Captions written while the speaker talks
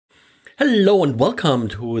Hello and welcome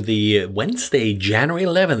to the Wednesday, January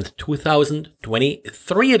 11th,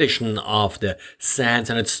 2023 edition of the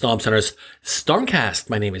SANS and its Storm Center's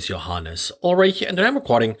Stormcast. My name is Johannes Ulrich and I'm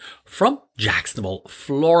recording from Jacksonville,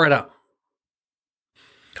 Florida.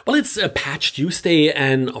 Well, it's Patch Tuesday,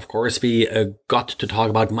 and of course we got to talk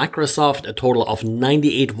about Microsoft, a total of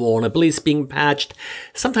 98 vulnerabilities being patched.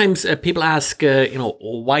 Sometimes people ask,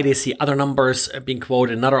 why they see other numbers being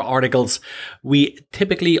quoted in other articles. We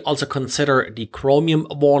typically also consider the Chromium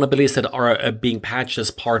vulnerabilities that are being patched as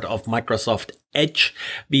part of Microsoft Edge.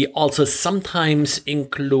 We also sometimes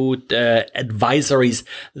include advisories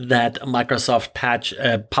that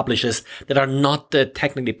Microsoft publishes that are not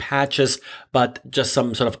technically patches, but just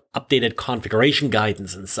some sort of updated configuration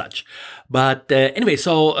guidance and such. But anyway,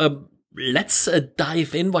 so let's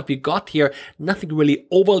dive in what we got here. Nothing really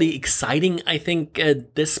overly exciting, I think,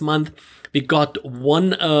 this month. We got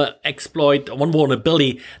one one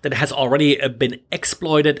vulnerability that has already been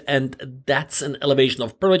exploited, and that's an elevation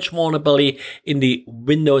of privilege vulnerability in the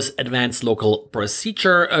Windows Advanced Local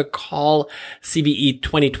Procedure call, CVE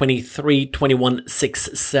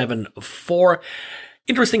 2023-21674.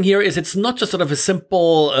 Interesting here is it's not just sort of a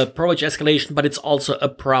simple privilege escalation, but it's also a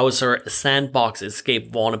browser sandbox escape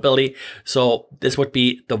vulnerability. So this would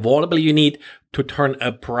be the vulnerability you need to turn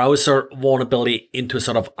a browser vulnerability into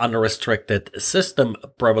sort of unrestricted system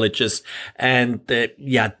privileges. And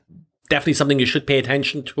yeah, definitely something you should pay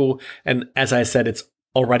attention to. And as I said, it's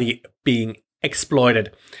already being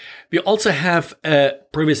exploited. We also have a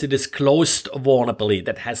previously disclosed vulnerability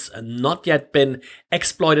that has not yet been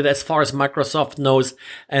exploited as far as Microsoft knows,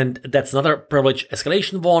 and that's another privilege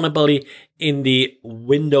escalation vulnerability in the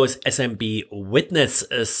Windows SMB witness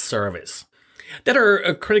service. The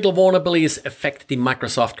other critical vulnerabilities affect the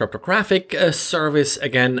Microsoft cryptographic service,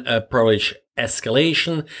 again, privilege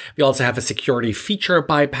escalation. We also have a security feature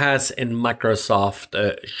bypass in Microsoft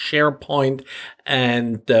SharePoint.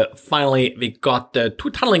 And finally, we got two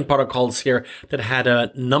tunneling protocols here that had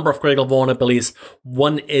a number of critical vulnerabilities.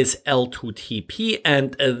 One is L2TP,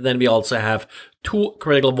 and then we also have two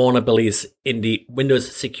critical vulnerabilities in the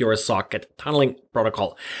Windows Secure Socket tunneling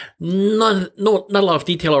protocol. Not a lot of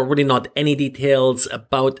detail, or really not any details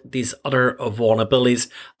about these other vulnerabilities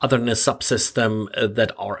other than a subsystem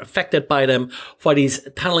that are affected by them. For these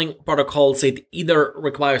tunneling protocols, it either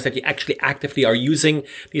requires that you actually actively are using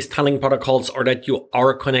these tunneling protocols or that you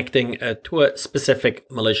are connecting to a specific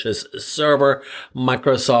malicious server.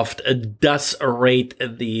 Microsoft does rate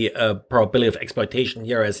the probability of exploitation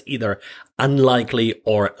here as either unlikely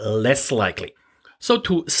or less likely. So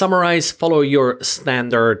to summarize, follow your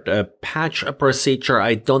standard patch procedure.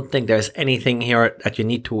 I don't think there's anything here that you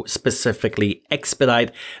need to specifically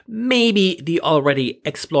expedite. Maybe the already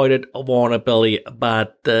exploited vulnerability,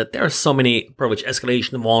 but there are so many privilege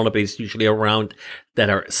escalation vulnerabilities usually around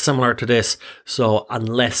that are similar to this. So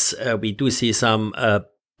unless we do see some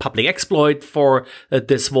public exploit for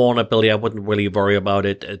this vulnerability, I wouldn't really worry about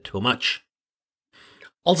it too much.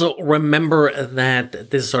 Also, remember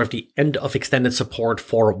that this is sort of the end of extended support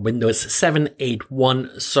for Windows 7,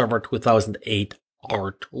 8.1, Server 2008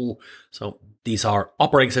 R2. So these are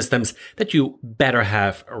operating systems that you better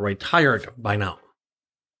have retired by now.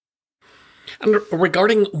 And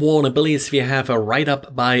regarding vulnerabilities, we have a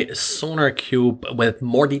write-up by SonarQube with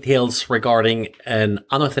more details regarding an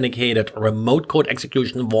unauthenticated remote code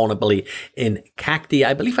execution vulnerability in Cacti.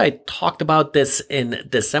 I believe I talked about this in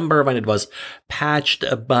December when it was patched,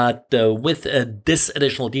 but with this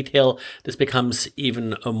additional detail, this becomes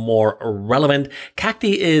even more relevant.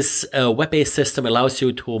 Cacti is a web-based system, allows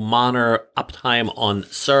you to monitor uptime on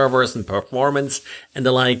servers and performance and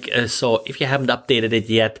the like. So if you haven't updated it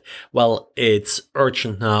yet, well, it's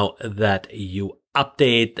urgent now that you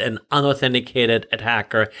update. An unauthenticated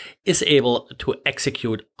attacker is able to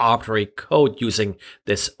execute arbitrary code using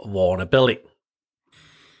this vulnerability.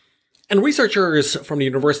 And researchers from the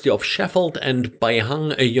University of Sheffield and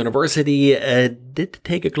Vuln University did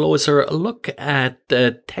take a closer look at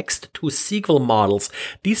text-to-SQL models.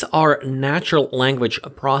 These are natural language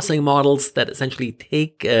processing models that essentially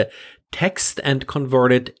take text and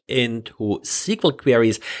convert it into SQL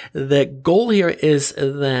queries. The goal here is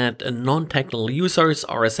that non-technical users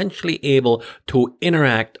are essentially able to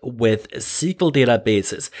interact with SQL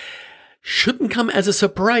databases. Shouldn't come as a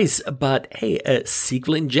surprise, but hey, a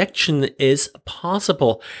SQL injection is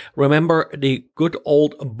possible. Remember the good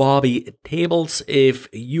old Bobby tables. If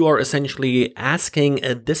you are essentially asking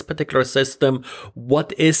this particular system,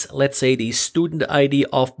 what is, let's say, the student ID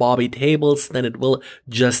of Bobby tables, then it will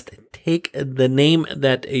just take the name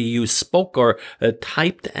that you spoke or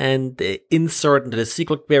typed and insert into the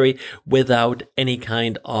SQL query without any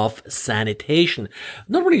kind of sanitation.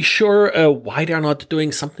 Not really sure why they're not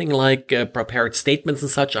doing something like prepared statements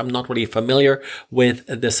and such. I'm not really familiar with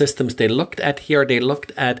the systems they looked at here. They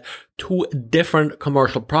looked at 2 different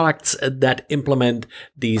commercial products that implement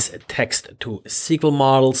these text-to-SQL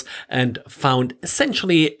models and found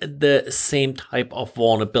essentially the same type of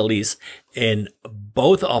vulnerabilities in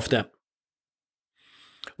both of them.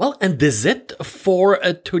 Well, and this is it for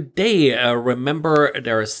today. Remember,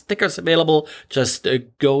 there are stickers available. Just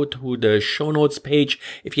go to the show notes page.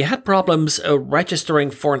 If you had problems registering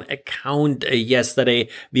for an account yesterday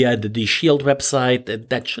via the Shield website,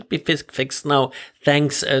 that should be fixed now.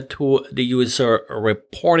 Thanks to the user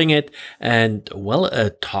reporting it. And well,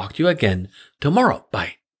 talk to you again tomorrow.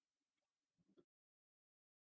 Bye.